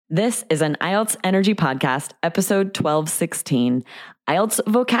This is an IELTS Energy Podcast, episode 1216, IELTS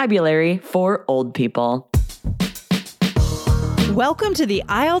vocabulary for old people. Welcome to the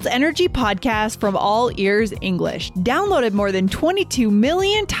IELTS Energy Podcast from All Ears English, downloaded more than 22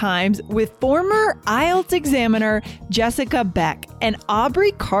 million times with former IELTS examiner Jessica Beck and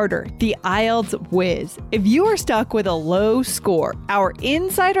Aubrey Carter, the IELTS whiz. If you are stuck with a low score, our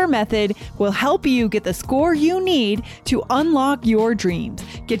insider method will help you get the score you need to unlock your dreams.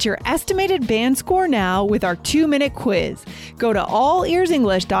 Get your estimated band score now with our 2-minute quiz. Go to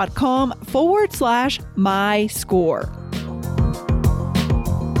allearsenglish.com/myscore.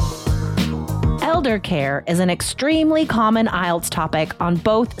 Elder care is an extremely common IELTS topic on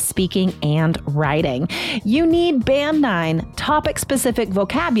both speaking and writing. You need Band 9 topic-specific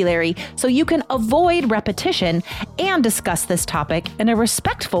vocabulary so you can avoid repetition and discuss this topic in a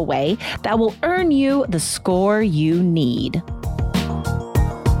respectful way that will earn you the score you need.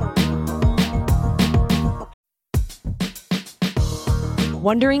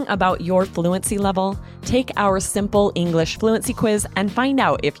 Wondering about your fluency level? Take our simple English fluency quiz and find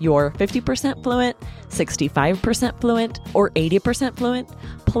out if you're 50% fluent, 65% fluent, or 80% fluent.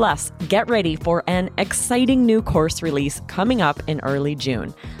 Plus, get ready for an exciting new course release coming up in early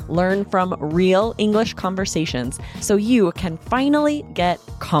June. Learn from real English conversations so you can finally get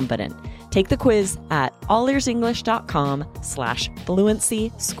competent. Take the quiz at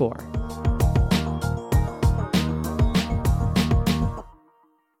allearsenglish.com/fluency score.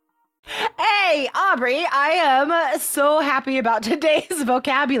 Hey, Aubrey, I am so happy about today's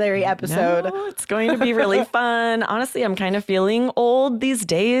vocabulary episode. No, it's going to be really fun. Honestly, I'm kind of feeling old these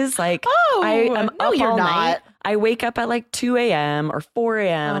days. I am up all night. I wake up at like 2 a.m. or 4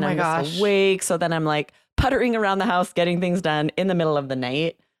 a.m. and I'm just awake. So then I'm like puttering around the house, getting things done in the middle of the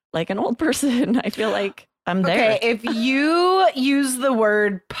night. Like an old person, I feel like I'm there. Okay, if you use the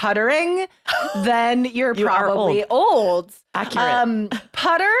word puttering, then you're probably old. Accurate.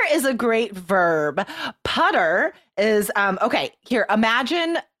 Putter is a great verb. Putter is, okay, here,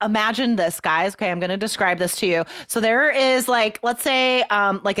 imagine this, guys. Okay, I'm going to describe this to you. So there is let's say,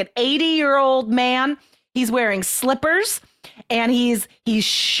 like an 80-year-old man. He's wearing slippers and he's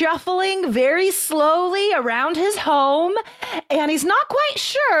shuffling very slowly around his home and he's not quite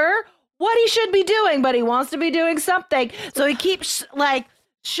sure what he should be doing, but he wants to be doing something. So he keeps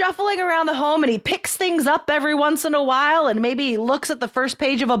shuffling around the home and he picks things up every once in a while. And maybe he looks at the first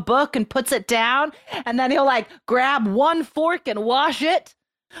page of a book and puts it down. And then he'll grab one fork and wash it.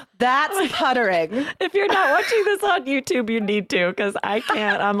 That's puttering. If you're not watching this on YouTube, you need to, because I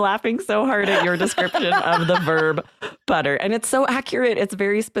can't. I'm laughing so hard at your description of the verb putter. And it's so accurate. It's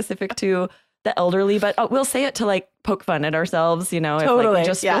very specific to the elderly, but we'll say it to poke fun at ourselves, if we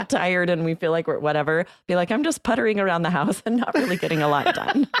just feel tired and we feel like we're whatever, be like, I'm just puttering around the house and not really getting a lot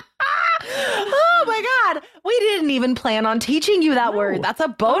done. Oh my God. We didn't even plan on teaching you that word. That's a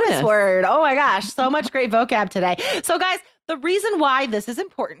bonus word. Oh my gosh. So much great vocab today. So guys, the reason why this is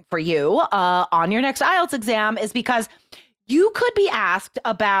important for you on your next IELTS exam is because you could be asked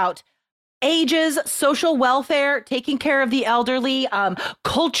about ages, social welfare, taking care of the elderly,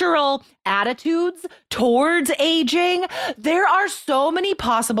 cultural attitudes towards aging. There are so many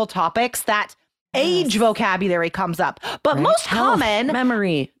possible topics that age vocabulary comes up, but most common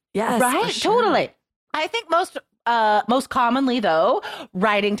memory. Yes, right? Sure. Totally. I think most commonly though,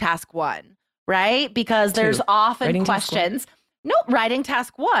 writing task 1, right? Because there's often writing questions. No, writing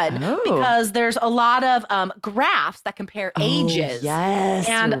task 1, because there's a lot of graphs that compare ages. Yes.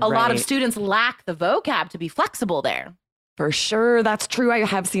 And a lot of students lack the vocab to be flexible there. For sure. That's true. I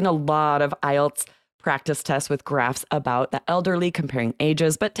have seen a lot of IELTS practice tests with graphs about the elderly comparing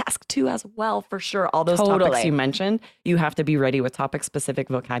ages, but task 2 as well, for sure. All those topics you mentioned, you have to be ready with topic-specific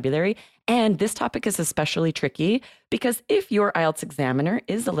vocabulary. And this topic is especially tricky because if your IELTS examiner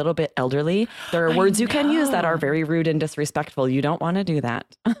is a little bit elderly, there are words you can use that are very rude and disrespectful. You don't want to do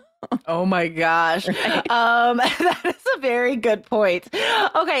that. Oh my gosh. Right. That is a very good point.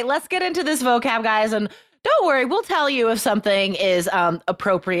 Okay, let's get into this vocab, guys. And don't worry, we'll tell you if something is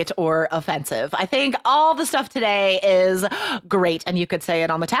appropriate or offensive. I think all the stuff today is great, and you could say it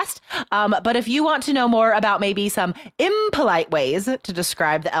on the test. But if you want to know more about maybe some impolite ways to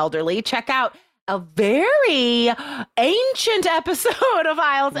describe the elderly, check out a very ancient episode of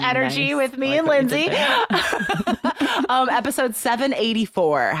IELTS Energy with me and Lindsay. Episode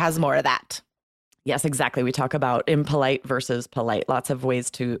 784 has more of that. Yes, exactly. We talk about impolite versus polite. Lots of ways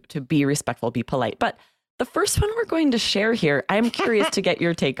to be respectful, be polite. But the first one we're going to share here, I'm curious to get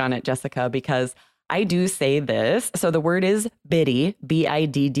your take on it, Jessica, because I do say this. So the word is biddy,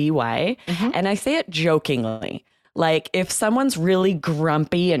 B-I-D-D-Y, and I say it jokingly. Like if someone's really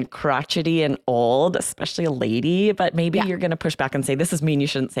grumpy and crotchety and old, especially a lady, but maybe you're going to push back and say, this is mean, you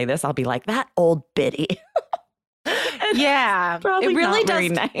shouldn't say this. I'll be like, that old biddy. Yeah, Probably it really not very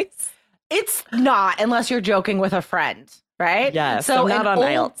does. nice. It's not unless you're joking with a friend, right? Yeah, so not on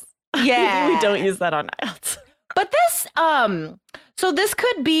IELTS. Yeah. We don't use that on IELTS. But this, so this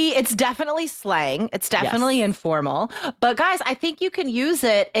could be, it's definitely slang. It's definitely informal. But guys, I think you can use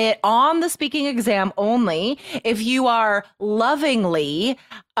it on the speaking exam only if you are lovingly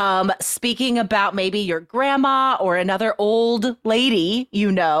speaking about maybe your grandma or another old lady,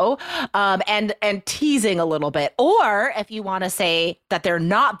 and teasing a little bit. Or if you want to say that they're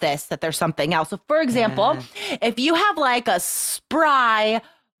not this, that they're something else. So for example, if you have like a spry,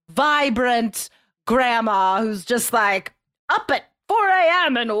 vibrant grandma who's just like up at 4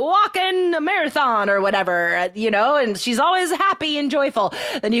 a.m. and walking a marathon or whatever, and she's always happy and joyful,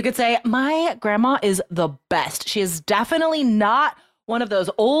 then you could say, my grandma is the best. She is definitely not one of those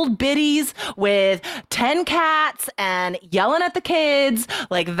old biddies with 10 cats and yelling at the kids.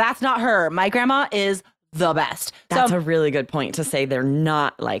 Like, that's not her. My grandma is the best. That's a really good point to say they're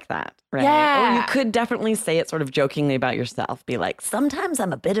not like that, right? Yeah. Or you could definitely say it sort of jokingly about yourself. Be like, sometimes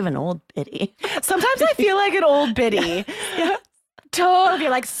I'm a bit of an old biddy. Sometimes I feel like an old biddy. Yeah. Totally,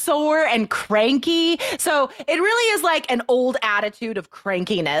 like sore and cranky. So it really is like an old attitude of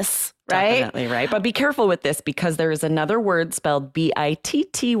crankiness, right? Definitely, right? But be careful with this because there is another word spelled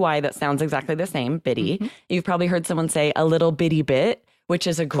B-I-T-T-Y that sounds exactly the same, biddy. Mm-hmm. You've probably heard someone say a little bitty bit, which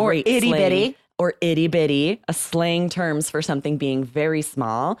is a great itty slang. bitty. Or itty bitty, a slang terms for something being very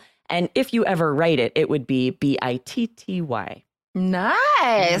small. And if you ever write it, it would be B-I-T-T-Y.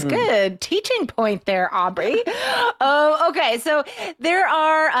 Nice. Good teaching point there, Aubrey. Okay. So there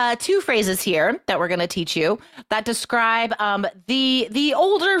are two phrases here that we're going to teach you that describe the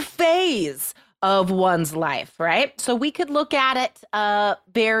older phase of one's life, right? So we could look at it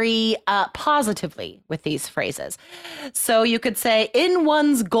very positively with these phrases. So you could say, in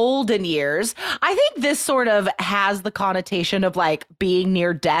one's golden years. I think this sort of has the connotation of like being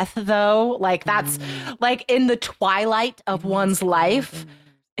near death, though. Like that's like in the twilight of one's life.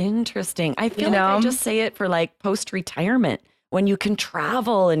 Interesting. I feel like I just say it for like post-retirement when you can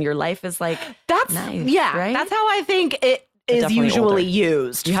travel and your life is like that's nice, yeah, right? That's how I think it is usually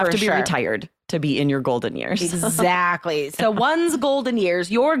used. You have to be sure. retired to be in your golden years. Exactly. So one's golden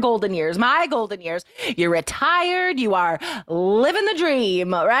years, your golden years, my golden years, you're retired, you are living the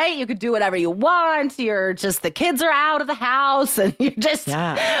dream, right? You could do whatever you want. You're just, the kids are out of the house and you're just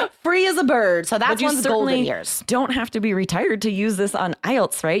free as a bird. So that's one's golden years. Don't have to be retired to use this on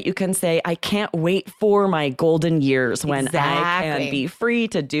IELTS, right? You can say, I can't wait for my golden years when I can be free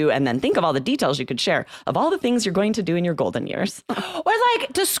to do, and then think of all the details you could share of all the things you're going to do in your golden years. Or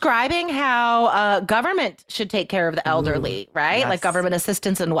like describing how government should take care of the elderly, right? Yes. Like government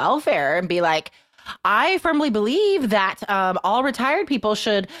assistance and welfare, and be like, I firmly believe that all retired people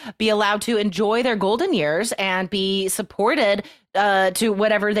should be allowed to enjoy their golden years and be supported to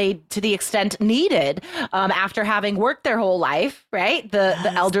the extent needed after having worked their whole life, right? The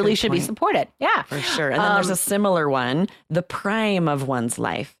elderly should be supported. Yeah, for sure. And then there's a similar one, the prime of one's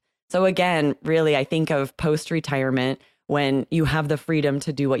life. So again, really, I think of post-retirement when you have the freedom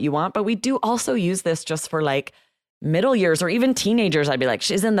to do what you want. But we do also use this just for like middle years or even teenagers. I'd be like,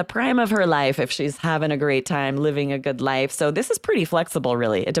 she's in the prime of her life if she's having a great time, living a good life. So this is pretty flexible,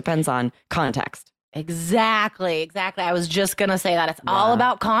 really. It depends on context. Exactly. I was just going to say that. It's all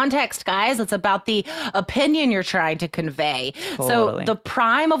about context, guys. It's about the opinion you're trying to convey. Totally. So the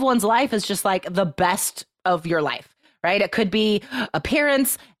prime of one's life is just like the best of your life. Right? It could be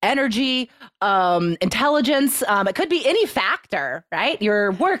appearance, energy, intelligence. It could be any factor, right?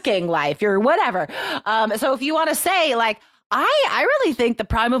 Your working life, your whatever. So if you want to say like, I really think the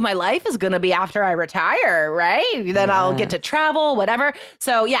prime of my life is going to be after I retire, right? Then I'll get to travel, whatever.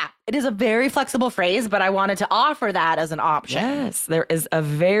 So yeah, it is a very flexible phrase, but I wanted to offer that as an option. Yes, there is a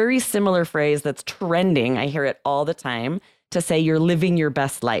very similar phrase that's trending. I hear it all the time to say you're living your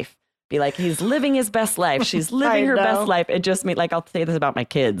best life. Be like, he's living his best life. She's living her best life. It just means, like, I'll say this about my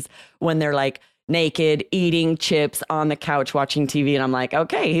kids when they're like naked, eating chips on the couch, watching TV. And I'm like,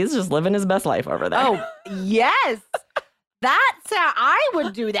 okay, he's just living his best life over there. Oh, yes. I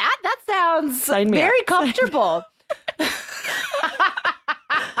would do that. That sounds very comfortable.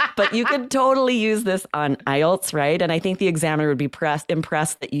 But you could totally use this on IELTS, right? And I think the examiner would be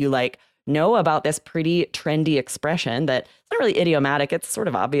impressed that you like know about this pretty trendy expression that it's not really idiomatic. It's sort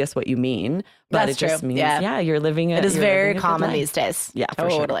of obvious what you mean, but That's it just true. means, you're living it. It is very common these days. Yeah,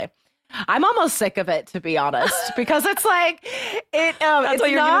 totally. For sure. I'm almost sick of it, to be honest, because it's like it. That's it's why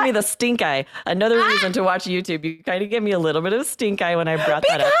you're not, giving me the stink eye. Another reason to watch YouTube. You kind of give me a little bit of stink eye when I brought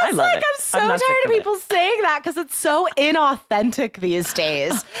that up. I love it. I'm so tired of people saying that because it's so inauthentic these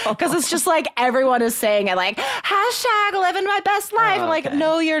days. Because it's just like everyone is saying it, like hashtag living my best life. I'm like,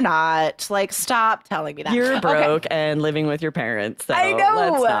 no, you're not. Like, stop telling me that. You're broke and living with your parents. So I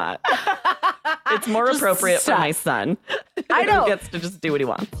know. Let's not. It's more appropriate for my son. I know. Who gets to just do what he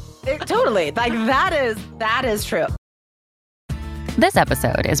wants. Totally. Like that is true. This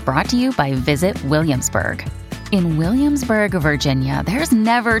episode is brought to you by Visit Williamsburg. In Williamsburg, Virginia, there's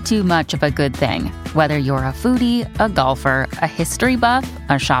never too much of a good thing. Whether you're a foodie, a golfer, a history buff,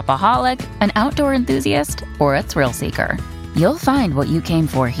 a shopaholic, an outdoor enthusiast, or a thrill seeker, you'll find what you came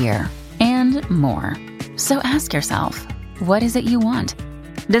for here and more. So ask yourself, what is it you want?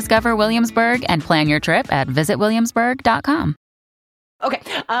 Discover Williamsburg and plan your trip at visitwilliamsburg.com. Okay,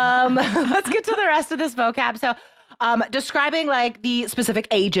 let's get to the rest of this vocab. So, describing like the specific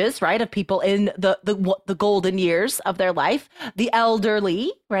ages, right, of people in the golden years of their life. The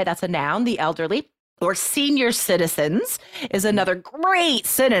elderly, right, that's a noun, the elderly. Or senior citizens is another great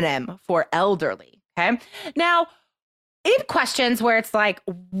synonym for elderly, okay? Now, in questions where it's like,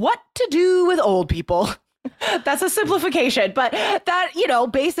 what to do with old people? That's a simplification, but that,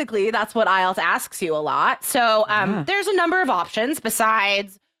 basically that's what IELTS asks you a lot. So there's a number of options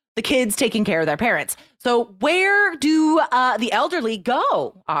besides the kids taking care of their parents. So where do the elderly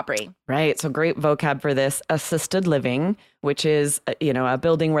go, Aubrey? Right. So great vocab for this. Assisted living, which is, a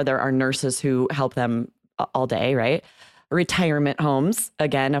building where there are nurses who help them all day, right? Retirement homes,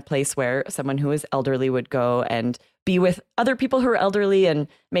 again, a place where someone who is elderly would go and be with other people who are elderly and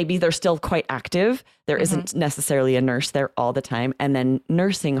maybe they're still quite active. There isn't necessarily a nurse there all the time. And then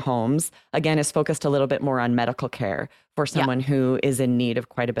nursing homes, again, is focused a little bit more on medical care for someone who is in need of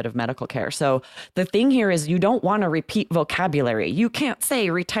quite a bit of medical care. So the thing here is you don't want to repeat vocabulary. You can't say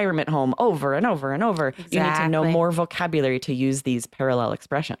retirement home over and over and over. Exactly. You need to know more vocabulary to use these parallel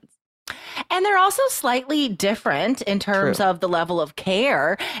expressions. And they're also slightly different in terms of the level of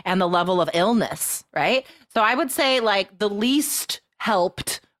care and the level of illness, right? So I would say like the least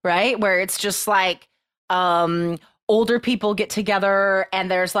helped, right? Where it's just like older people get together and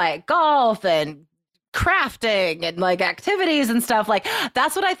there's like golf and crafting and like activities and stuff. Like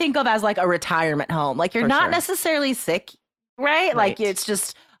that's what I think of as like a retirement home. Like you're not necessarily sick, right? Like it's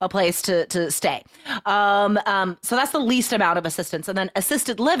just a place to stay. So that's the least amount of assistance. And then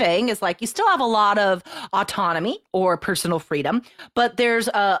assisted living is like you still have a lot of autonomy or personal freedom, but there's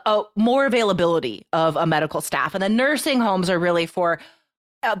a more availability of a medical staff. And then nursing homes are really for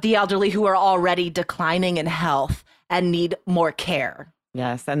the elderly who are already declining in health and need more care.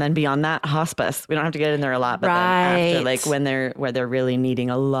 Yes, and then beyond that, hospice. We don't have to get in there a lot, but then after, like where they're really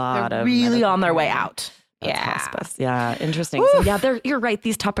needing a lot of really on their way out. That's hospice. Yeah, interesting. So you're right.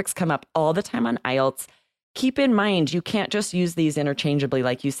 These topics come up all the time on IELTS. Keep in mind, you can't just use these interchangeably,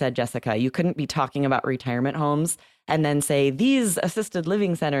 like you said, Jessica. You couldn't be talking about retirement homes and then say these assisted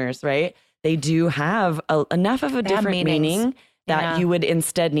living centers, right? They do have enough of a different meaning that you would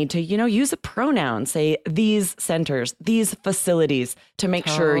instead need to, use a pronoun, say these centers, these facilities, to make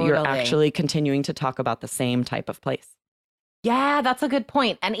sure you're actually continuing to talk about the same type of place. Yeah, that's a good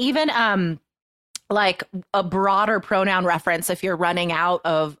point. And even like a broader pronoun reference if you're running out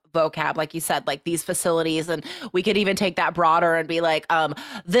of vocab, like you said, like these facilities. And we could even take that broader and be like,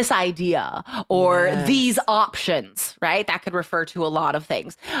 this idea or these options, right? That could refer to a lot of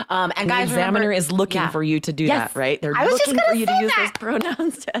things. And guys, the examiner is looking for you to do that, right? They're looking for you to use those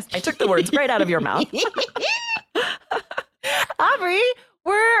pronouns. I took the words right out of your mouth. Aubrey,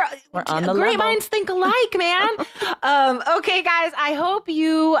 we're on the great level. Minds think alike, man. Okay, guys, I hope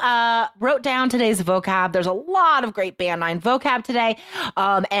you wrote down today's vocab. There's a lot of great Band 9 vocab today.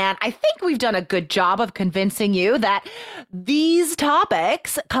 And I think we've done a good job of convincing you that these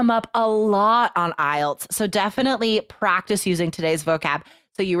topics come up a lot on IELTS. So definitely practice using today's vocab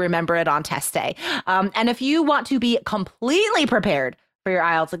so you remember it on test day. And if you want to be completely prepared for your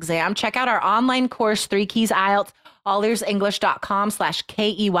IELTS exam, check out our online course, 3 Keys IELTS,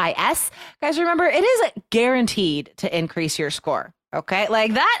 allearsenglish.com/KEYS. Guys, remember, it is guaranteed to increase your score. Okay.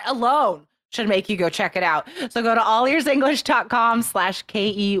 Like that alone should make you go check it out. So go to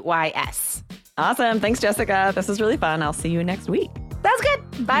allearsenglish.com/KEYS. Awesome. Thanks, Jessica. This was really fun. I'll see you next week. That's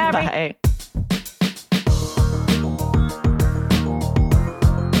good. Bye, Aubrey. Bye.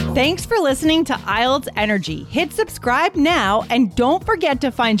 Thanks for listening to IELTS Energy. Hit subscribe now and don't forget to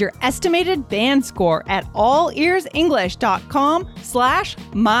find your estimated band score at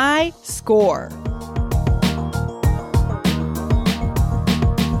allearsenglish.com/myscore.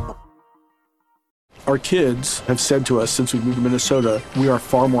 Our kids have said to us since we moved to Minnesota, we are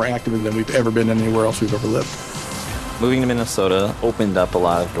far more active than we've ever been anywhere else we've ever lived. Moving to Minnesota opened up a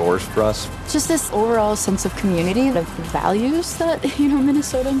lot of doors for us. Just this overall sense of community, of the values that,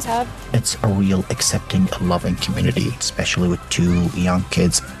 Minnesotans have. It's a real accepting, loving community, especially with 2 young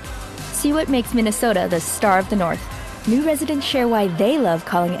kids. See what makes Minnesota the star of the North. New residents share why they love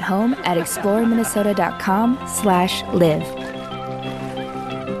calling it home at exploreminnesota.com/live.